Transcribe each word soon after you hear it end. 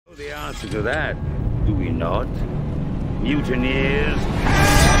the answer to that, do we not? Mutineers.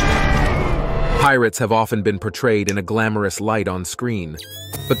 Pirates have often been portrayed in a glamorous light on screen,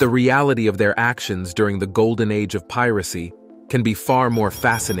 but the reality of their actions during the golden age of piracy can be far more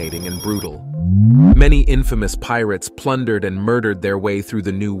fascinating and brutal. Many infamous pirates plundered and murdered their way through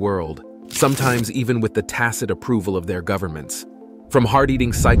the New World, sometimes even with the tacit approval of their governments. From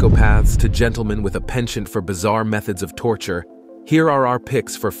hard-eating psychopaths to gentlemen with a penchant for bizarre methods of torture, here are our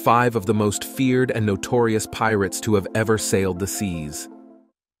picks for 5 of the most feared and notorious pirates to have ever sailed the seas.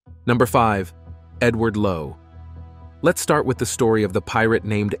 Number 5. Edward Lowe. Let's start with the story of the pirate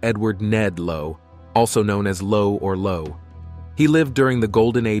named Edward Ned Lowe, also known as Lowe or Lowe. He lived during the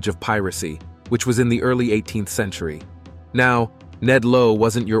golden age of piracy, which was in the early 18th century. Now, Ned Lowe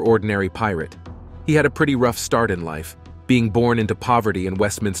wasn't your ordinary pirate. He had a pretty rough start in life, being born into poverty in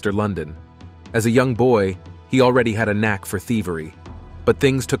Westminster, London. As a young boy, he already had a knack for thievery, but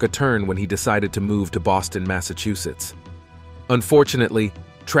things took a turn when he decided to move to Boston, Massachusetts. Unfortunately,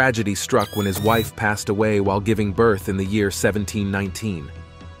 tragedy struck when his wife passed away while giving birth in the year 1719.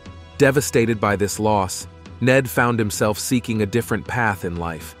 Devastated by this loss, Ned found himself seeking a different path in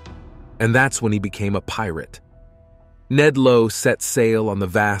life, and that's when he became a pirate. Ned Lowe set sail on the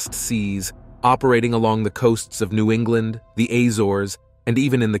vast seas, operating along the coasts of New England, the Azores, and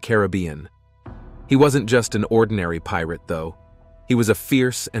even in the Caribbean. He wasn't just an ordinary pirate, though. He was a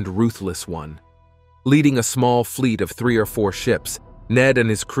fierce and ruthless one. Leading a small fleet of 3 or 4 ships, Ned and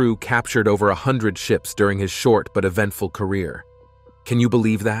his crew captured over 100 ships during his short but eventful career. Can you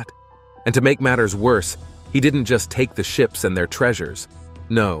believe that? And to make matters worse, he didn't just take the ships and their treasures.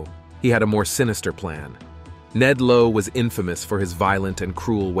 No, he had a more sinister plan. Ned Lowe was infamous for his violent and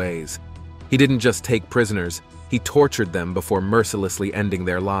cruel ways. He didn't just take prisoners, he tortured them before mercilessly ending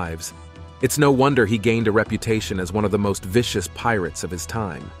their lives. It's no wonder he gained a reputation as one of the most vicious pirates of his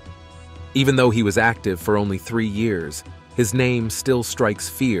time. Even though he was active for only 3 years, his name still strikes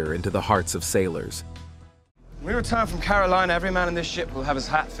fear into the hearts of sailors. When we return from Carolina, every man in this ship will have his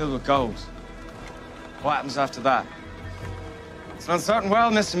hat filled with gold. What happens after that? It's an uncertain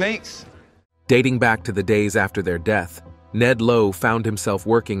world, Mr. Meeks. Dating back to the days after their death, Ned Lowe found himself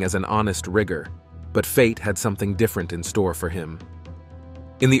working as an honest rigger, but fate had something different in store for him.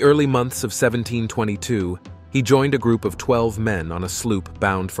 In the early months of 1722, he joined a group of 12 men on a sloop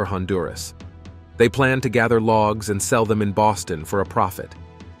bound for Honduras. They planned to gather logs and sell them in Boston for a profit.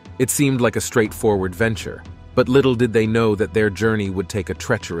 It seemed like a straightforward venture, but little did they know that their journey would take a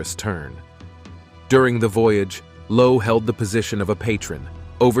treacherous turn. During the voyage, Lowe held the position of a patron,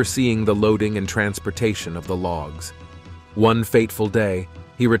 overseeing the loading and transportation of the logs. One fateful day,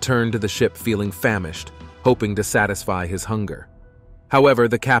 he returned to the ship feeling famished, hoping to satisfy his hunger. However,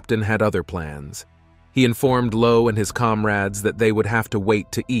 the captain had other plans. He informed Lowe and his comrades that they would have to wait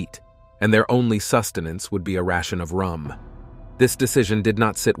to eat, and their only sustenance would be a ration of rum. This decision did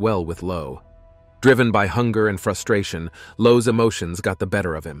not sit well with Lowe. Driven by hunger and frustration, Lowe's emotions got the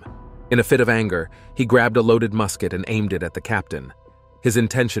better of him. In a fit of anger, he grabbed a loaded musket and aimed it at the captain. His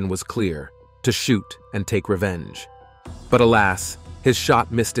intention was clear: to shoot and take revenge. But alas, his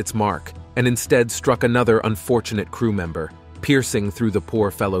shot missed its mark, and instead struck another unfortunate crew member, piercing through the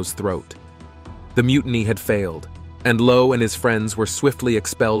poor fellow's throat. The mutiny had failed, and Lowe and his friends were swiftly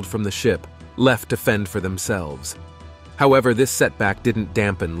expelled from the ship, left to fend for themselves. However, this setback didn't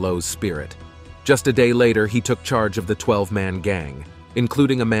dampen Lowe's spirit. Just a day later, he took charge of the 12-man gang,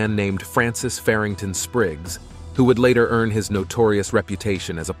 including a man named Francis Farrington Spriggs, who would later earn his notorious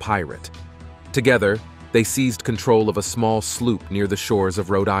reputation as a pirate. Together, they seized control of a small sloop near the shores of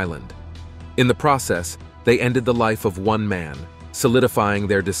Rhode Island. In the process, they ended the life of one man, solidifying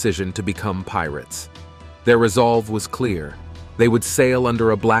their decision to become pirates. Their resolve was clear. They would sail under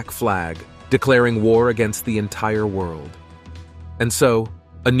a black flag, declaring war against the entire world. And so,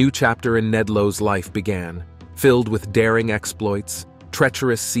 a new chapter in Ned Lowe's life began, filled with daring exploits,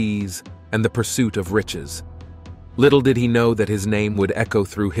 treacherous seas, and the pursuit of riches. Little did he know that his name would echo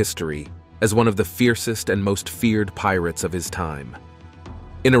through history as one of the fiercest and most feared pirates of his time.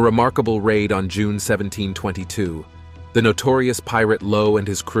 In a remarkable raid on June 1722, the notorious pirate Lowe and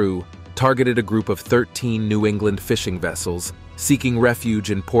his crew targeted a group of 13 New England fishing vessels seeking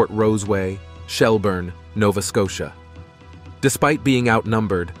refuge in Port Roseway, Shelburne, Nova Scotia. Despite being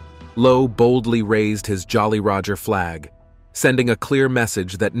outnumbered, Lowe boldly raised his Jolly Roger flag, sending a clear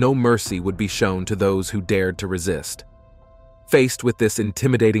message that no mercy would be shown to those who dared to resist. Faced with this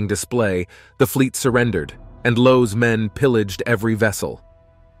intimidating display, the fleet surrendered, and Lowe's men pillaged every vessel.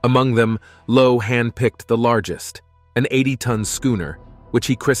 Among them, Lowe handpicked the largest, an 80-ton schooner, which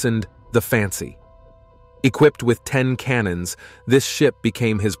he christened the Fancy. Equipped with 10 cannons, this ship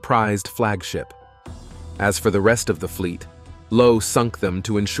became his prized flagship. As for the rest of the fleet, Lowe sunk them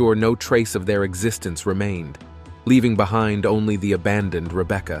to ensure no trace of their existence remained, leaving behind only the abandoned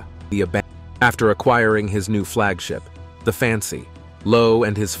Rebecca. After acquiring his new flagship, the Fancy, Lowe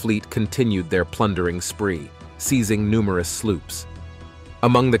and his fleet continued their plundering spree, seizing numerous sloops.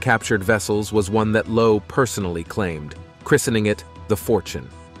 Among the captured vessels was one that Lowe personally claimed, christening it the Fortune.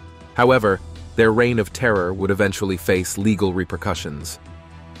 However, their reign of terror would eventually face legal repercussions.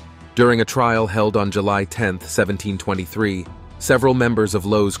 During a trial held on July 10, 1723, several members of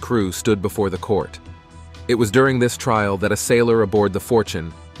Lowe's crew stood before the court. It was during this trial that a sailor aboard the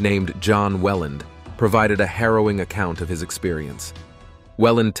Fortune, named John Welland, provided a harrowing account of his experience.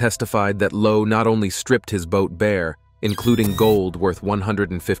 Welland testified that Lowe not only stripped his boat bare, including gold worth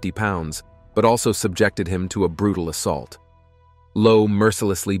 150 pounds, but also subjected him to a brutal assault. Lowe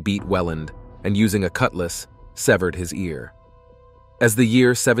mercilessly beat Welland, and using a cutlass, severed his ear. As the year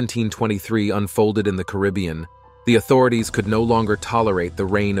 1723 unfolded in the Caribbean, the authorities could no longer tolerate the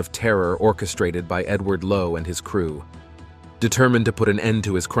reign of terror orchestrated by Edward Lowe and his crew. Determined to put an end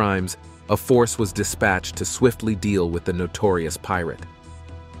to his crimes, a force was dispatched to swiftly deal with the notorious pirate.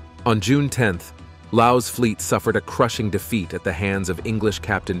 On June 10th, Lowe's fleet suffered a crushing defeat at the hands of English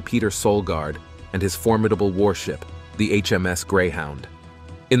Captain Peter Solgaard and his formidable warship, the HMS Greyhound.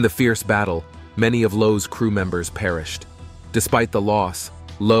 In the fierce battle, many of Lowe's crew members perished. Despite the loss,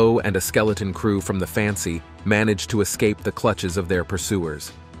 Lowe and a skeleton crew from the Fancy managed to escape the clutches of their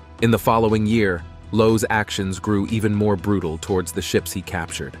pursuers. In the following year, Lowe's actions grew even more brutal towards the ships he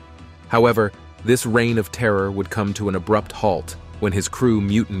captured. However, this reign of terror would come to an abrupt halt when his crew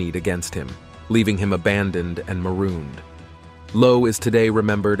mutinied against him, leaving him abandoned and marooned. Lowe is today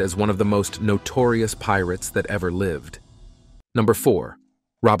remembered as one of the most notorious pirates that ever lived. Number 4.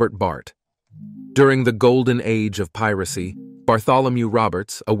 Robert Bart. During the golden age of piracy, Bartholomew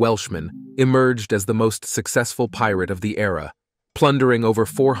Roberts, a Welshman, emerged as the most successful pirate of the era, plundering over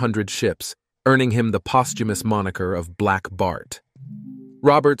 400 ships, earning him the posthumous moniker of Black Bart.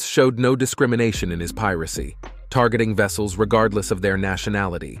 Roberts showed no discrimination in his piracy, targeting vessels regardless of their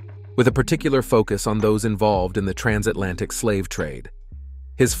nationality, with a particular focus on those involved in the transatlantic slave trade.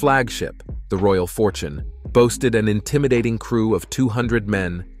 His flagship, the Royal Fortune, boasted an intimidating crew of 200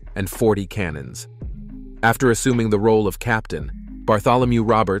 men and 40 cannons. After assuming the role of captain, Bartholomew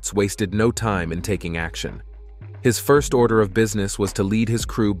Roberts wasted no time in taking action. His first order of business was to lead his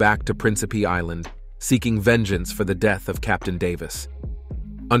crew back to Principe Island, seeking vengeance for the death of Captain Davis.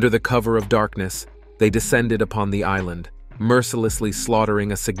 Under the cover of darkness, they descended upon the island, mercilessly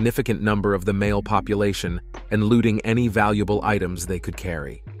slaughtering a significant number of the male population and looting any valuable items they could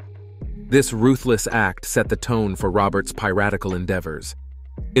carry. This ruthless act set the tone for Roberts' piratical endeavors.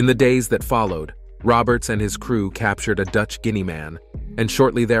 In the days that followed, Roberts and his crew captured a Dutch Guineaman, and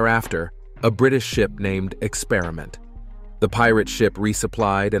shortly thereafter, a British ship named Experiment. The pirate ship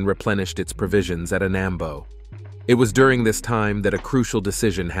resupplied and replenished its provisions at Anambo. It was during this time that a crucial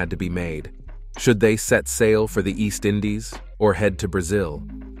decision had to be made. Should they set sail for the East Indies or head to Brazil?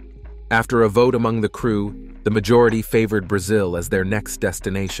 After a vote among the crew, the majority favored Brazil as their next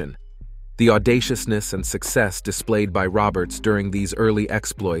destination. The audaciousness and success displayed by Roberts during these early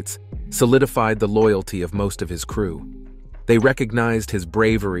exploits solidified the loyalty of most of his crew. They recognized his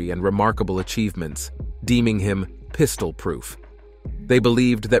bravery and remarkable achievements, deeming him pistol-proof. They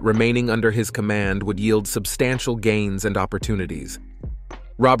believed that remaining under his command would yield substantial gains and opportunities.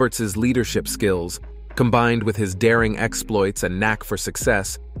 Roberts's leadership skills, combined with his daring exploits and knack for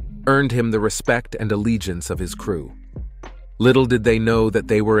success, earned him the respect and allegiance of his crew. Little did they know that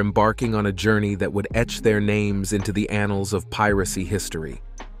they were embarking on a journey that would etch their names into the annals of piracy history.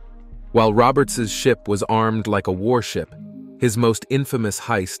 While Roberts's ship was armed like a warship, his most infamous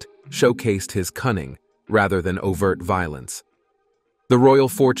heist showcased his cunning rather than overt violence. The Royal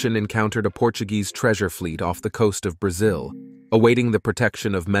Fortune encountered a Portuguese treasure fleet off the coast of Brazil, awaiting the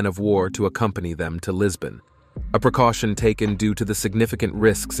protection of men of war to accompany them to Lisbon, a precaution taken due to the significant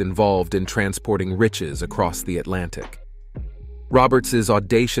risks involved in transporting riches across the Atlantic. Roberts's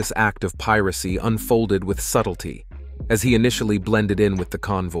audacious act of piracy unfolded with subtlety, as he initially blended in with the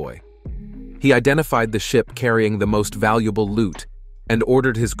convoy. He identified the ship carrying the most valuable loot and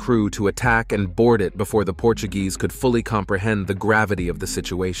ordered his crew to attack and board it before the Portuguese could fully comprehend the gravity of the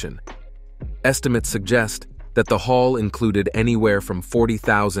situation. Estimates suggest that the haul included anywhere from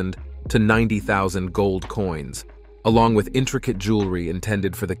 40,000 to 90,000 gold coins, along with intricate jewelry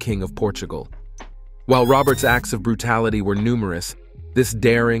intended for the King of Portugal. While Roberts' acts of brutality were numerous, this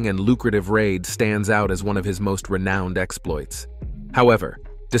daring and lucrative raid stands out as one of his most renowned exploits. However,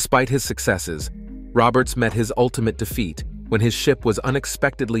 despite his successes, Roberts met his ultimate defeat when his ship was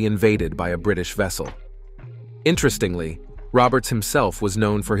unexpectedly invaded by a British vessel. Interestingly, Roberts himself was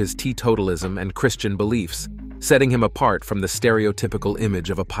known for his teetotalism and Christian beliefs, setting him apart from the stereotypical image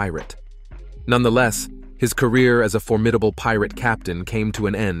of a pirate. Nonetheless, his career as a formidable pirate captain came to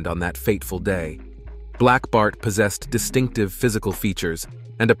an end on that fateful day. Black Bart possessed distinctive physical features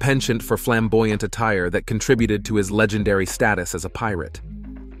and a penchant for flamboyant attire that contributed to his legendary status as a pirate.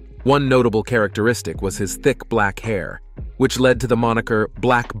 One notable characteristic was his thick black hair, which led to the moniker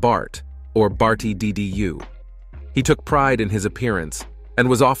Black Bart, or Barty DDU. He took pride in his appearance and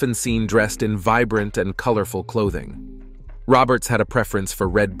was often seen dressed in vibrant and colorful clothing. Roberts had a preference for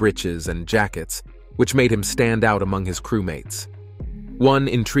red breeches and jackets, which made him stand out among his crewmates. One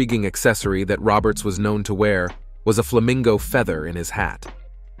intriguing accessory that Roberts was known to wear was a flamingo feather in his hat.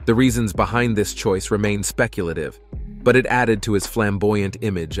 The reasons behind this choice remain speculative, but it added to his flamboyant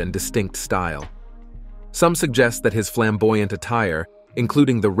image and distinct style. Some suggest that his flamboyant attire,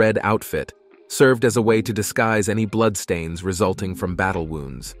 including the red outfit, served as a way to disguise any bloodstains resulting from battle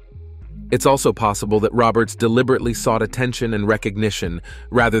wounds. It's also possible that Roberts deliberately sought attention and recognition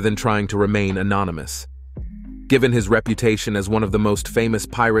rather than trying to remain anonymous. Given his reputation as one of the most famous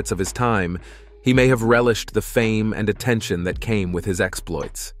pirates of his time, he may have relished the fame and attention that came with his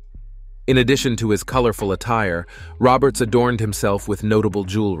exploits. In addition to his colorful attire, Roberts adorned himself with notable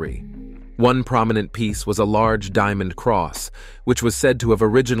jewelry. One prominent piece was a large diamond cross, which was said to have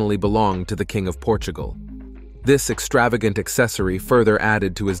originally belonged to the King of Portugal. This extravagant accessory further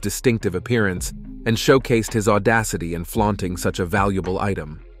added to his distinctive appearance and showcased his audacity in flaunting such a valuable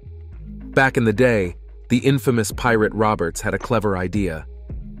item. Back in the day, the infamous pirate Roberts had a clever idea.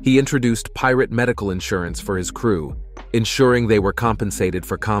 He introduced pirate medical insurance for his crew, ensuring they were compensated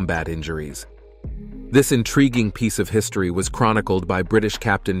for combat injuries. This intriguing piece of history was chronicled by British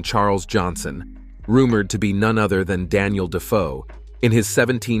Captain Charles Johnson, rumored to be none other than Daniel Defoe, in his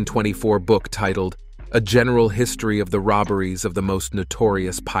 1724 book titled A General History of the Robberies of the Most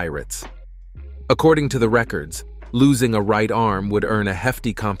Notorious Pirates. According to the records, losing a right arm would earn a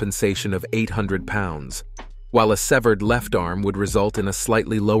hefty compensation of £800, while a severed left arm would result in a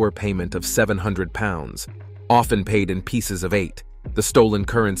slightly lower payment of £700, often paid in pieces of 8, the stolen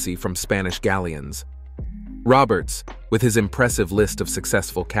currency from Spanish galleons. Roberts, with his impressive list of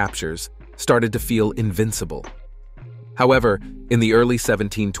successful captures, started to feel invincible. However, in the early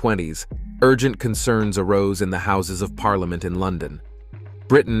 1720s, urgent concerns arose in the Houses of Parliament in London.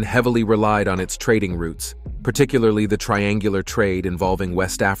 Britain heavily relied on its trading routes, particularly the triangular trade involving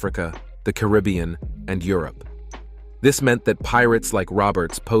West Africa, the Caribbean, and Europe. This meant that pirates like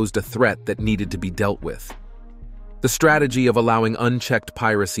Roberts posed a threat that needed to be dealt with. The strategy of allowing unchecked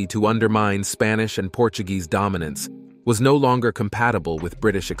piracy to undermine Spanish and Portuguese dominance was no longer compatible with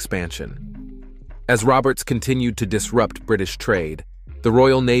British expansion. As Roberts continued to disrupt British trade, the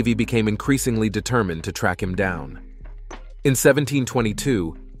Royal Navy became increasingly determined to track him down. In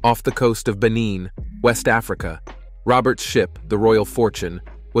 1722, off the coast of Benin, West Africa, Roberts' ship, the Royal Fortune,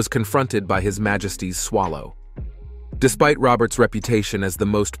 was confronted by His Majesty's Swallow. Despite Roberts' reputation as the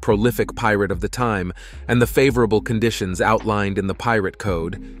most prolific pirate of the time and the favorable conditions outlined in the Pirate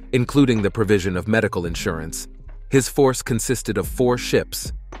Code, including the provision of medical insurance, his force consisted of 4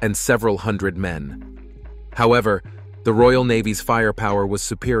 ships and several hundred men. However, the Royal Navy's firepower was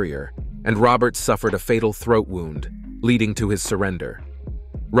superior, and Roberts suffered a fatal throat wound, leading to his surrender.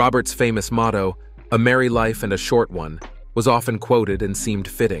 Roberts' famous motto, "A merry life and a short one," was often quoted and seemed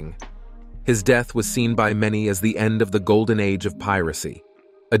fitting. His death was seen by many as the end of the golden age of piracy.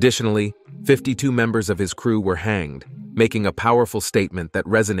 Additionally, 52 members of his crew were hanged, making a powerful statement that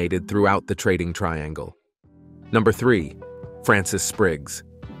resonated throughout the trading triangle. Number 3. Francis Spriggs.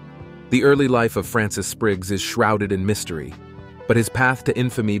 The early life of Francis Spriggs is shrouded in mystery, but his path to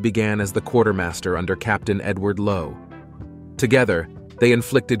infamy began as the quartermaster under Captain Edward Lowe. Together, they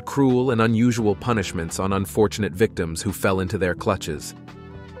inflicted cruel and unusual punishments on unfortunate victims who fell into their clutches.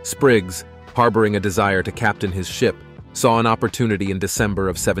 Spriggs, harboring a desire to captain his ship, saw an opportunity in December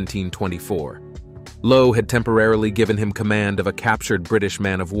of 1724. Lowe had temporarily given him command of a captured British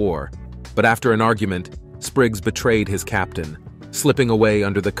man of war, but after an argument, Spriggs betrayed his captain, slipping away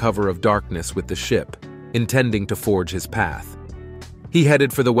under the cover of darkness with the ship, intending to forge his path. He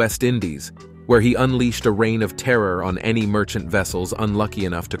headed for the West Indies, where he unleashed a reign of terror on any merchant vessels unlucky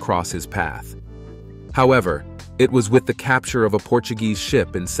enough to cross his path. However, it was with the capture of a Portuguese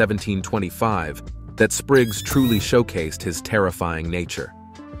ship in 1725 that Spriggs truly showcased his terrifying nature.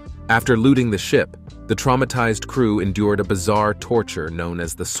 After looting the ship, the traumatized crew endured a bizarre torture known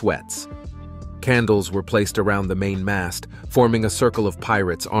as the sweats. Candles were placed around the main mast, forming a circle of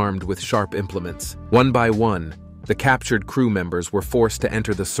pirates armed with sharp implements. One by one, the captured crew members were forced to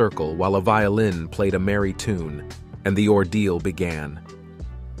enter the circle while a violin played a merry tune, and the ordeal began.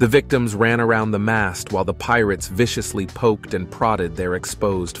 The victims ran around the mast while the pirates viciously poked and prodded their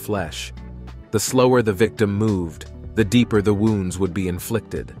exposed flesh. The slower the victim moved, the deeper the wounds would be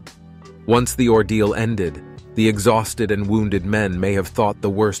inflicted. Once the ordeal ended, the exhausted and wounded men may have thought the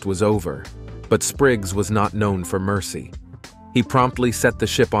worst was over, but Spriggs was not known for mercy. He promptly set the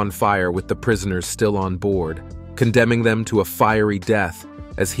ship on fire with the prisoners still on board, condemning them to a fiery death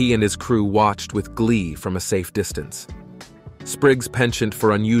as he and his crew watched with glee from a safe distance. Spriggs' penchant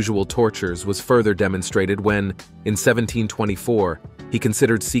for unusual tortures was further demonstrated when, in 1724, he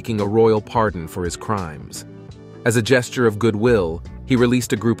considered seeking a royal pardon for his crimes. As a gesture of goodwill, he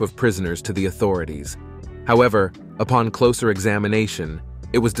released a group of prisoners to the authorities. However, upon closer examination,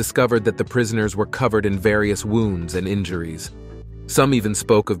 it was discovered that the prisoners were covered in various wounds and injuries. Some even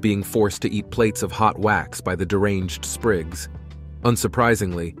spoke of being forced to eat plates of hot wax by the deranged Spriggs.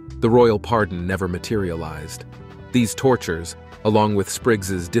 Unsurprisingly, the royal pardon never materialized. These tortures, along with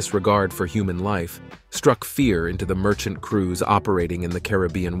Spriggs's disregard for human life, struck fear into the merchant crews operating in the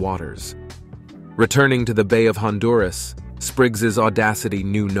Caribbean waters. Returning to the Bay of Honduras, Spriggs's audacity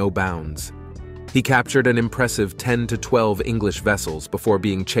knew no bounds. He captured an impressive 10 to 12 English vessels before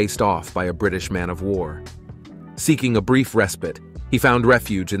being chased off by a British man-of-war. Seeking a brief respite, he found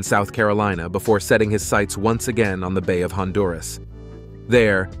refuge in South Carolina before setting his sights once again on the Bay of Honduras.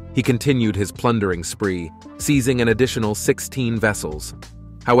 There, he continued his plundering spree, seizing an additional 16 vessels.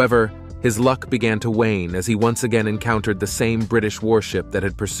 However, his luck began to wane as he once again encountered the same British warship that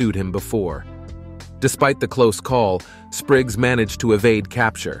had pursued him before. Despite the close call, Spriggs managed to evade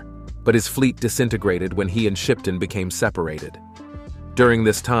capture, but his fleet disintegrated when he and Shipton became separated. During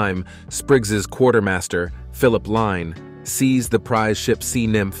this time, Spriggs's quartermaster, Philip Lyne, seized the prize ship Sea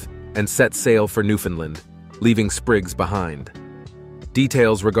Nymph and set sail for Newfoundland, leaving Spriggs behind.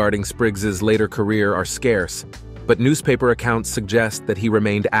 Details regarding Spriggs's later career are scarce, but newspaper accounts suggest that he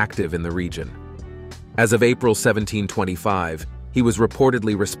remained active in the region. As of April 1725, he was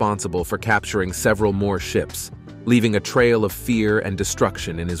reportedly responsible for capturing several more ships, leaving a trail of fear and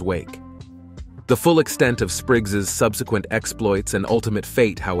destruction in his wake. The full extent of Spriggs's subsequent exploits and ultimate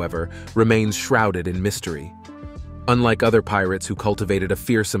fate, however, remains shrouded in mystery. Unlike other pirates who cultivated a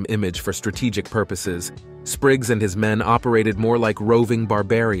fearsome image for strategic purposes, Spriggs and his men operated more like roving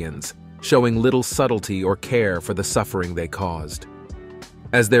barbarians, showing little subtlety or care for the suffering they caused.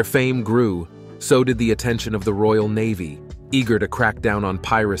 As their fame grew, so did the attention of the Royal Navy, eager to crack down on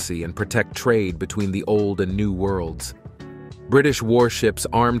piracy and protect trade between the old and new worlds. British warships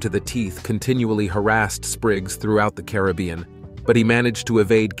armed to the teeth continually harassed Spriggs throughout the Caribbean, but he managed to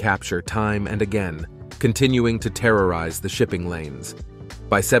evade capture time and again, continuing to terrorize the shipping lanes.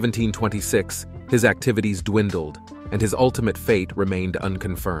 By 1726, his activities dwindled, and his ultimate fate remained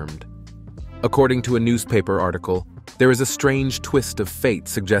unconfirmed. According to a newspaper article, there is a strange twist of fate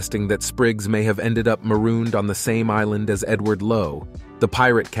suggesting that Spriggs may have ended up marooned on the same island as Edward Lowe, the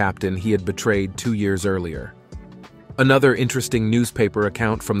pirate captain he had betrayed 2 years earlier. Another interesting newspaper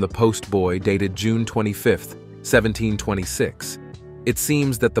account from the Post Boy dated June 25, 1726. It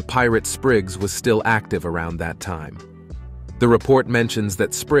seems that the pirate Spriggs was still active around that time. The report mentions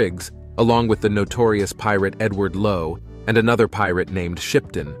that Spriggs, along with the notorious pirate Edward Lowe and another pirate named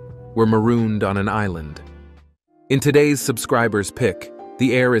Shipton, were marooned on an island. In today's subscriber's pick,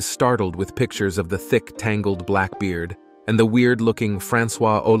 the air is startled with pictures of the thick, tangled Blackbeard and the weird-looking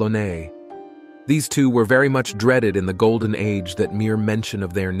Francois Olonais. These two were very much dreaded in the golden age that mere mention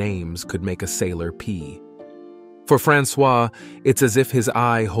of their names could make a sailor pee. For Francois, it's as if his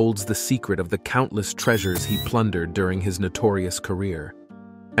eye holds the secret of the countless treasures he plundered during his notorious career.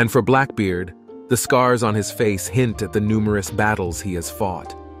 And for Blackbeard, the scars on his face hint at the numerous battles he has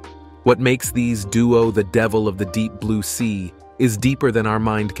fought. What makes these duo the devil of the deep blue sea is deeper than our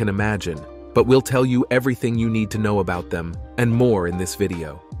mind can imagine, but we'll tell you everything you need to know about them, and more in this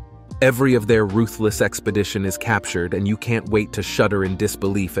video. Every of their ruthless expedition is captured, and you can't wait to shudder in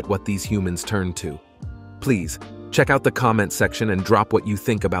disbelief at what these humans turn to. Please, check out the comment section and drop what you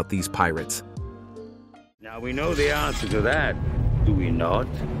think about these pirates. Now we know the answer to that, do we not?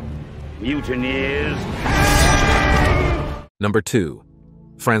 Mutineers. Number 2.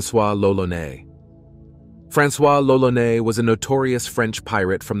 Francois l'Olonais. Francois l'Olonais was a notorious French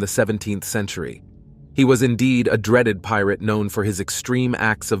pirate from the 17th century. He was indeed a dreaded pirate known for his extreme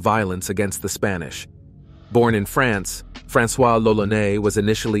acts of violence against the Spanish. Born in France, Francois l'Olonais was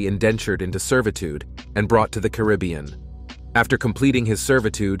initially indentured into servitude and brought to the Caribbean. After completing his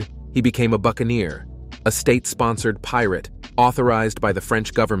servitude, he became a buccaneer, a state-sponsored pirate authorized by the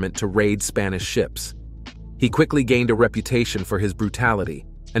French government to raid Spanish ships. He quickly gained a reputation for his brutality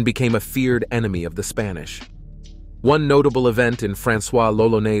and became a feared enemy of the Spanish. One notable event in Francois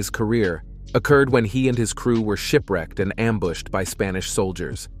l'Olonnais' career occurred when he and his crew were shipwrecked and ambushed by Spanish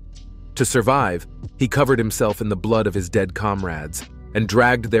soldiers. To survive, he covered himself in the blood of his dead comrades and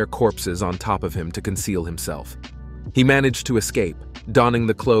dragged their corpses on top of him to conceal himself. He managed to escape, donning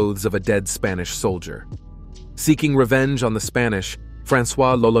the clothes of a dead Spanish soldier. Seeking revenge on the Spanish,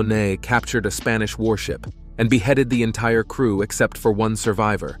 Francois l'Olonnais captured a Spanish warship and beheaded the entire crew except for one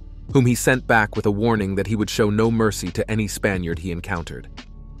survivor, whom he sent back with a warning that he would show no mercy to any Spaniard he encountered.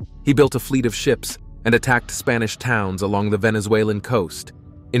 He built a fleet of ships and attacked Spanish towns along the Venezuelan coast,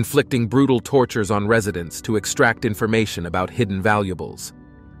 inflicting brutal tortures on residents to extract information about hidden valuables.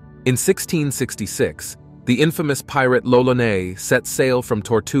 In 1666, the infamous pirate l'Olonnais set sail from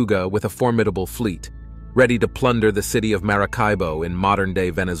Tortuga with a formidable fleet, ready to plunder the city of Maracaibo in modern-day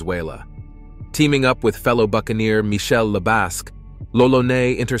Venezuela. Teaming up with fellow buccaneer Michel Le Basque,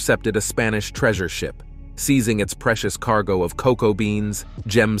 l'Olonnais intercepted a Spanish treasure ship, seizing its precious cargo of cocoa beans,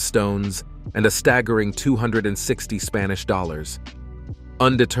 gemstones, and a staggering 260 Spanish dollars.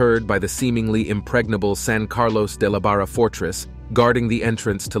 Undeterred by the seemingly impregnable San Carlos de la Barra fortress guarding the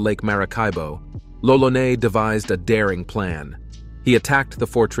entrance to Lake Maracaibo, l'Olonnais devised a daring plan. He attacked the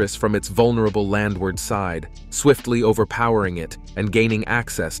fortress from its vulnerable landward side, swiftly overpowering it and gaining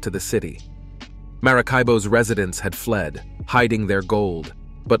access to the city. Maracaibo's residents had fled, hiding their gold,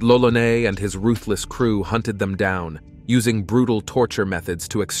 but l'Olonnais and his ruthless crew hunted them down, using brutal torture methods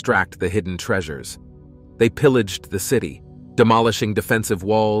to extract the hidden treasures. They pillaged the city, demolishing defensive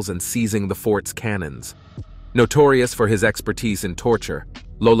walls and seizing the fort's cannons. Notorious for his expertise in torture,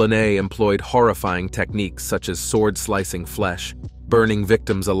 l'Olonnais employed horrifying techniques such as sword-slicing flesh, burning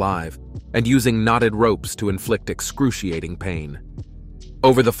victims alive, and using knotted ropes to inflict excruciating pain.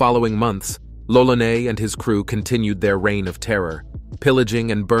 Over the following months, l'Olonnais and his crew continued their reign of terror,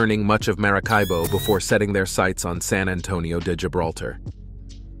 pillaging and burning much of Maracaibo before setting their sights on San Antonio de Gibraltar.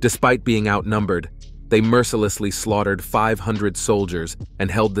 Despite being outnumbered, they mercilessly slaughtered 500 soldiers and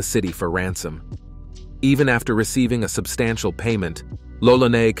held the city for ransom. Even after receiving a substantial payment,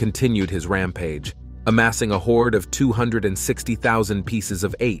 l'Olonnais continued his rampage, amassing a hoard of 260,000 pieces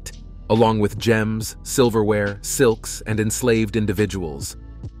of eight, along with gems, silverware, silks, and enslaved individuals.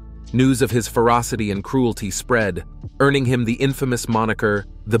 News of his ferocity and cruelty spread, earning him the infamous moniker,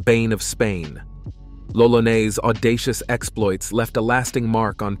 the Bane of Spain. L'Olonnais' audacious exploits left a lasting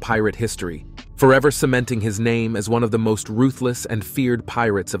mark on pirate history, forever cementing his name as one of the most ruthless and feared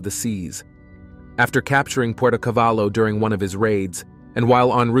pirates of the seas. After capturing Puerto Cavallo during one of his raids, and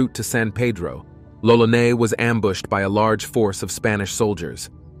while en route to San Pedro, l'Olonnais was ambushed by a large force of Spanish soldiers.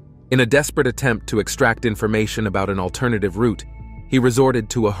 In a desperate attempt to extract information about an alternative route, he resorted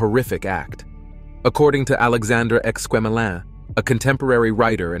to a horrific act. According to Alexandre Exquemelin, a contemporary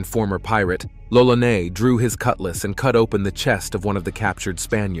writer and former pirate, l'Olonnais drew his cutlass and cut open the chest of one of the captured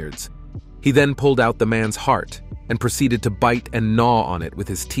Spaniards. He then pulled out the man's heart and proceeded to bite and gnaw on it with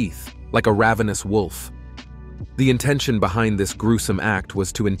his teeth, like a ravenous wolf. The intention behind this gruesome act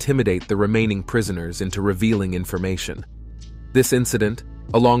was to intimidate the remaining prisoners into revealing information. This incident,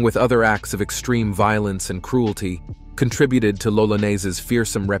 along with other acts of extreme violence and cruelty, contributed to l'Olonnais'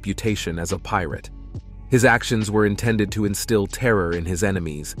 fearsome reputation as a pirate. His actions were intended to instill terror in his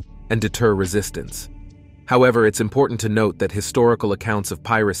enemies and deter resistance. However, it's important to note that historical accounts of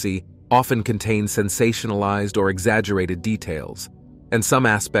piracy often contain sensationalized or exaggerated details, and some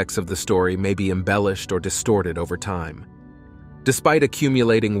aspects of the story may be embellished or distorted over time. Despite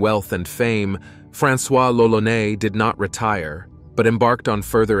accumulating wealth and fame, Francois l'Olonnais did not retire, but embarked on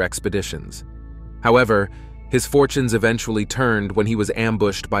further expeditions. However, his fortunes eventually turned when he was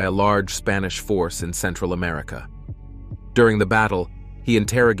ambushed by a large Spanish force in Central America. During the battle, he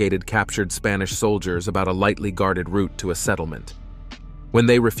interrogated captured Spanish soldiers about a lightly guarded route to a settlement. When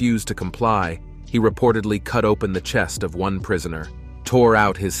they refused to comply, he reportedly cut open the chest of one prisoner, tore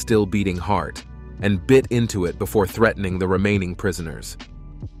out his still-beating heart, and bit into it before threatening the remaining prisoners.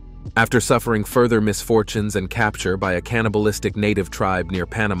 After suffering further misfortunes and capture by a cannibalistic native tribe near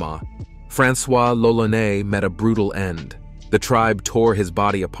Panama, Francois l'Olonnais met a brutal end. The tribe tore his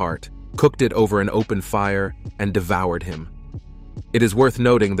body apart, cooked it over an open fire, and devoured him. It is worth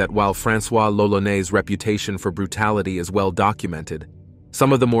noting that while Francois l'Olonnais' reputation for brutality is well documented,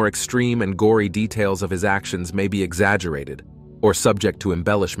 some of the more extreme and gory details of his actions may be exaggerated or subject to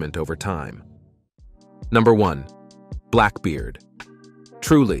embellishment over time. Number 1. Blackbeard.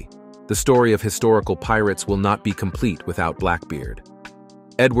 Truly, the story of historical pirates will not be complete without Blackbeard.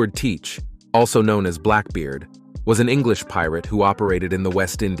 Edward Teach, also known as Blackbeard, was an English pirate who operated in the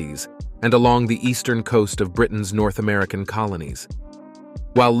West Indies and along the eastern coast of Britain's North American colonies.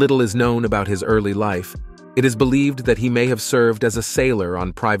 While little is known about his early life, it is believed that he may have served as a sailor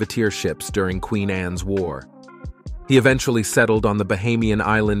on privateer ships during Queen Anne's War. He eventually settled on the Bahamian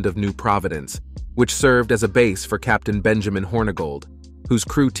island of New Providence, which served as a base for Captain Benjamin Hornigold, whose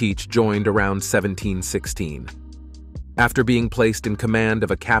crew Teach joined around 1716. After being placed in command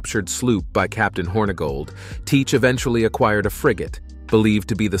of a captured sloop by Captain Hornigold, Teach eventually acquired a frigate, believed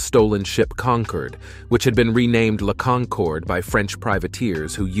to be the stolen ship Concord, which had been renamed La Concorde by French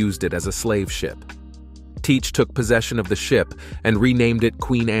privateers who used it as a slave ship. Teach took possession of the ship and renamed it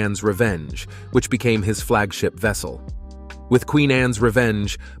Queen Anne's Revenge, which became his flagship vessel. With Queen Anne's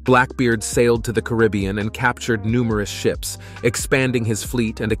Revenge, Blackbeard sailed to the Caribbean and captured numerous ships, expanding his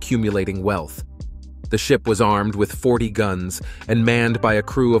fleet and accumulating wealth. The ship was armed with 40 guns and manned by a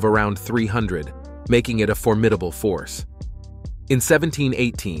crew of around 300, making it a formidable force. In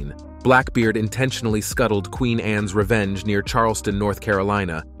 1718, Blackbeard intentionally scuttled Queen Anne's Revenge near Charleston, North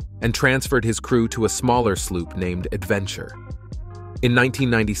Carolina, and transferred his crew to a smaller sloop named Adventure. In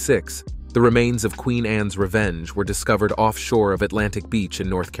 1996, the remains of Queen Anne's Revenge were discovered offshore of Atlantic Beach in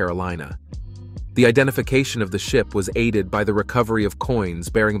North Carolina. The identification of the ship was aided by the recovery of coins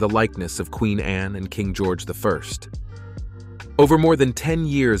bearing the likeness of Queen Anne and King George I. Over more than 10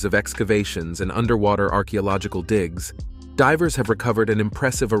 years of excavations and underwater archaeological digs, divers have recovered an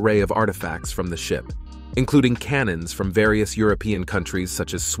impressive array of artifacts from the ship, including cannons from various European countries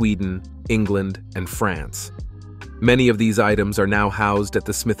such as Sweden, England, and France. Many of these items are now housed at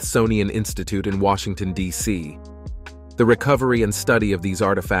the Smithsonian Institute in Washington, D.C. The recovery and study of these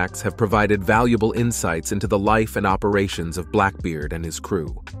artifacts have provided valuable insights into the life and operations of Blackbeard and his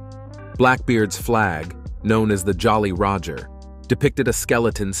crew. Blackbeard's flag, known as the Jolly Roger, depicted a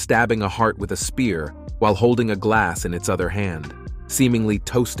skeleton stabbing a heart with a spear while holding a glass in its other hand, seemingly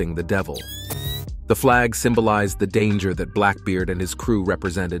toasting the devil. The flag symbolized the danger that Blackbeard and his crew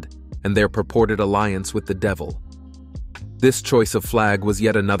represented, and their purported alliance with the devil. This choice of flag was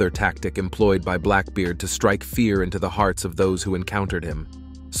yet another tactic employed by Blackbeard to strike fear into the hearts of those who encountered him,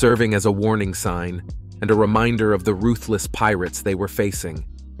 serving as a warning sign and a reminder of the ruthless pirates they were facing.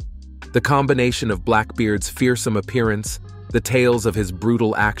 The combination of Blackbeard's fearsome appearance, the tales of his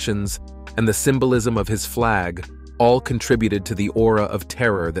brutal actions, and the symbolism of his flag all contributed to the aura of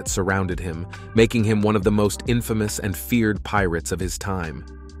terror that surrounded him, making him one of the most infamous and feared pirates of his time.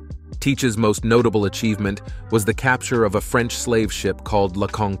 Teach's most notable achievement was the capture of a French slave ship called La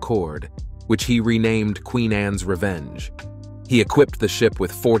Concorde, which he renamed Queen Anne's Revenge. He equipped the ship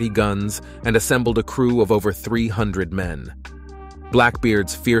with 40 guns and assembled a crew of over 300 men.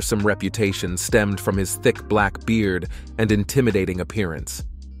 Blackbeard's fearsome reputation stemmed from his thick black beard and intimidating appearance.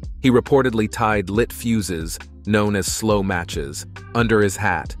 He reportedly tied lit fuses, known as slow matches, under his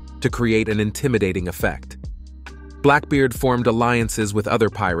hat to create an intimidating effect. Blackbeard formed alliances with other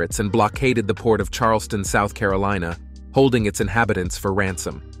pirates and blockaded the port of Charleston, South Carolina, holding its inhabitants for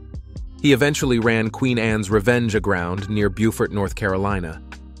ransom. He eventually ran Queen Anne's Revenge aground near Beaufort, North Carolina.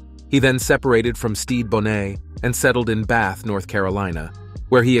 He then separated from Stede Bonnet and settled in Bath, North Carolina,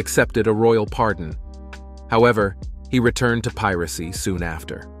 where he accepted a royal pardon. However, he returned to piracy soon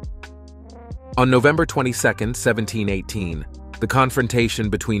after. On November 22, 1718, the confrontation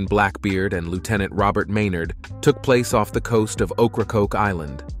between Blackbeard and Lieutenant Robert Maynard took place off the coast of Ocracoke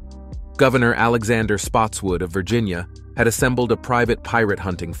Island. Governor Alexander Spotswood of Virginia had assembled a private pirate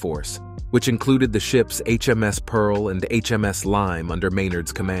hunting force, which included the ships HMS Pearl and HMS Lime under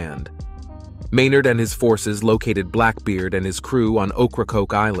Maynard's command. Maynard and his forces located Blackbeard and his crew on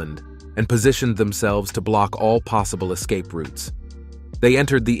Ocracoke Island and positioned themselves to block all possible escape routes. They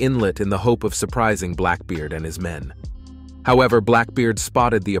entered the inlet in the hope of surprising Blackbeard and his men. However, Blackbeard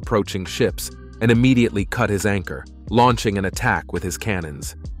spotted the approaching ships and immediately cut his anchor, launching an attack with his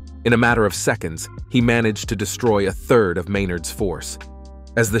cannons. In a matter of seconds, he managed to destroy a third of Maynard's force.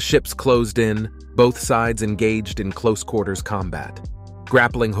 As the ships closed in, both sides engaged in close-quarters combat.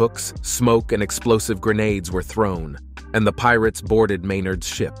 Grappling hooks, smoke, and explosive grenades were thrown, and the pirates boarded Maynard's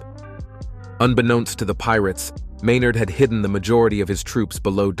ship. Unbeknownst to the pirates, Maynard had hidden the majority of his troops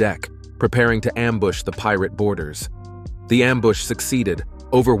below deck, preparing to ambush the pirate boarders. The ambush succeeded,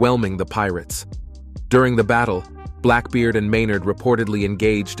 overwhelming the pirates. During the battle, Blackbeard and Maynard reportedly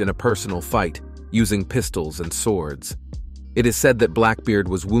engaged in a personal fight, using pistols and swords. It is said that Blackbeard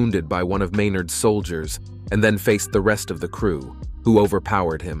was wounded by one of Maynard's soldiers and then faced the rest of the crew, who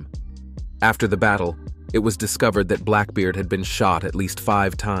overpowered him. After the battle, it was discovered that Blackbeard had been shot at least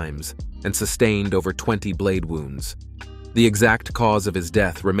 5 times and sustained over 20 blade wounds. The exact cause of his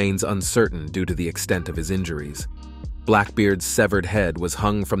death remains uncertain due to the extent of his injuries. Blackbeard's severed head was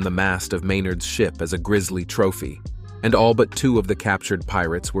hung from the mast of Maynard's ship as a grisly trophy, and all but 2 of the captured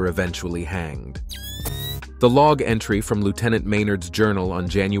pirates were eventually hanged. The log entry from Lieutenant Maynard's journal on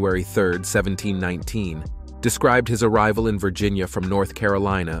January 3, 1719, described his arrival in Virginia from North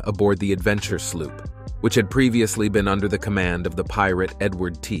Carolina aboard the Adventure sloop, which had previously been under the command of the pirate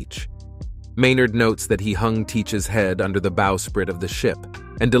Edward Teach. Maynard notes that he hung Teach's head under the bowsprit of the ship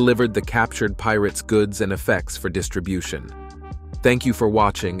and delivered the captured pirates' goods and effects for distribution. Thank you for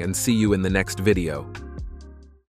watching and see you in the next video.